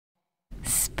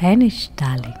Spanish,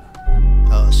 darling.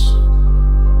 Us.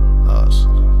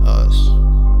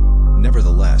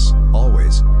 Nevertheless,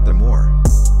 always, the more.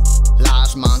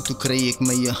 Laas maand toe kry ek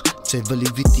my sy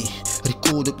willie witty.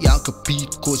 Record op elke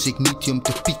beat, cause ek niet om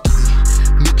te piekie.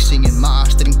 Mixing en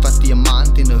mastering vat die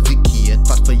maand en 'n wiki. Het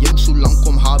vat vir jou so lank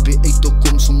om haar weer uit te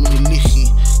kom, so moenie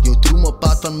liggie. Jou drome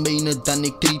pad van myne, dan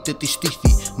ek treat het die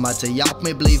stiefie. Maar sy help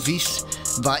my bly wies,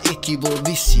 waar ek jy wil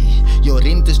visie. Jou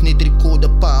rent is net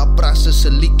record, pa prasse se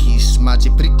likkies. Maar sy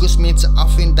prikos mense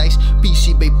af en duis,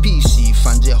 PC by PC.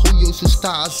 Van jy hou jou so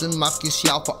staas en maak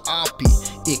jouself 'n apie.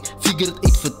 Ek figure het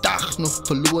uit vandag, nog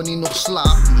verloor nie, nog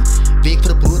slaap nie. Week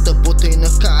vir brood, botte en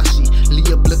 'n kasie.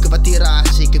 Lee blikke wat die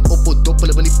raas, ek het op o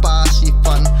doppele wil die pasie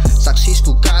van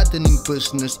succesvol gardening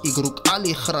business. Ek rook al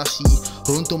die grasie.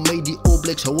 Rondom my die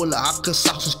obleks, hou hulle hakke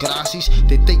sag soos grasies.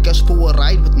 They take us for a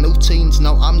ride with no chains,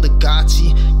 now I'm the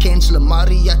Gachi. Cancel a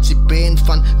mariachi band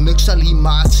van niks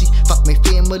alimatie. Vat my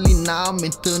family naam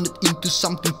en turn it into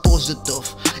something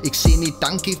positive. Ek sê nie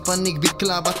dankie van ek weet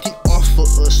klaar wat die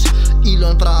offer is.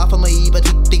 Elon praat van my, wat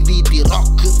ek weet die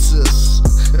rockets is.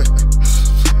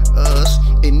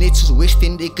 En net soos West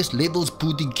End, ek is levels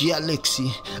boe die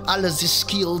galaxy. Alles is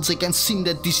skills, ek kan sien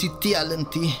dat dis die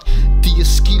talentie. Die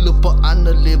is skill op 'n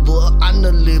ander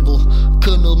level.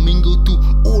 Colonel Mingo to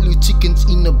all you chickens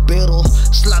in a barrel.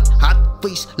 Slat hard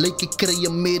face, like ek kry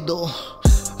 'n medal.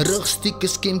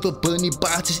 Rugstikkers ken vir Bernie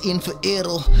basis en vir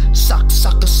Errol. Sak,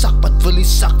 wat wil die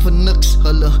sak vir niks?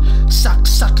 Hulle sak,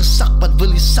 wat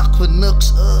wil die sak vir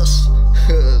niks?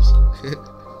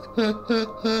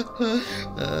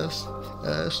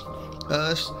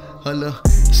 Hulle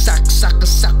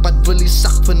sak, wat wil die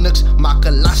sak vir niks? Maak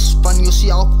 'n las van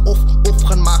jouself of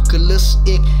gaan maak 'n lus.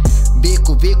 Ek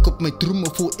week op my drome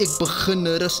voor ek begin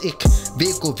rus. Ek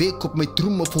week op my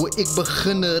drome voor ek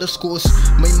begin rus. Cause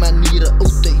my maniere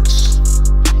oudtyds.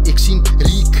 Ek sien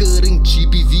recurring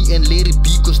GBV en Larry B,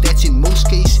 cause that's in most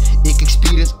case. Ek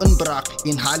experience inbraak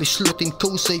en haal die slot en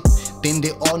kous uit. Then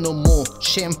there are no more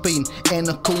champagne and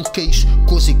a cold case.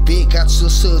 Cause ek weet at so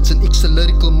certain, ek's a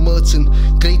lyrical merchant.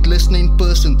 Great listening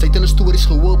person, tyd hulle stories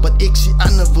gehoor, but ek sien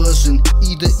ander version.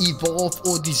 Either evolve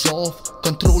or dissolve.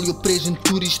 Control your present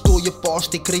to restore your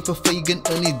past. Ek kry vir Fagan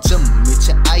in die gym met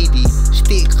sy ID,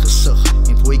 steek gesig.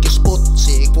 En voor ek spot,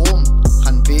 sê ek vir hom,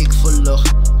 gaan weg vir lug.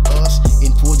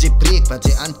 En voor jy breek, wat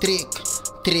jy aantrek,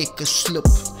 trek 'n slip.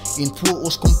 En voor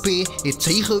ons compare, het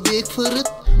sy gewerk vir het.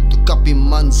 Toe kap die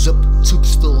man zip, soep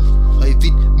stil. Hy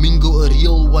weet Mingo a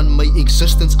real one, my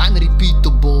existence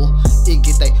unrepeatable. Ek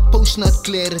het hy post not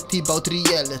clarity about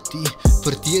reality.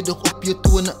 Verdedig op jou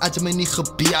tone as my nie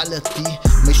gebeality.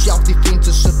 Myself defense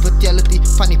is a fatality.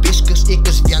 Van die beskus, ek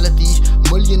is reality.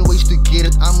 Million ways to get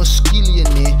it, I'm a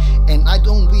skillionaire. And I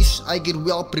don't wish I get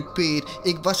well prepared.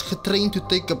 Ek was getrained to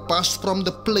take a bus from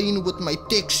the plane with my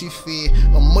taxi fare.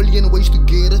 A million ways to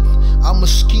get it, I'm a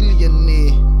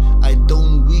skillionaire. I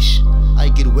don't wish I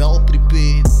get well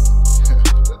prepared.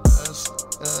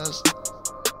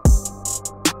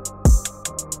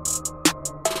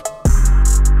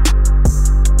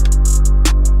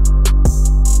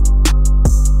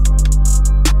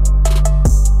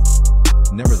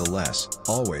 Nevertheless,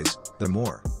 always, the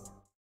more.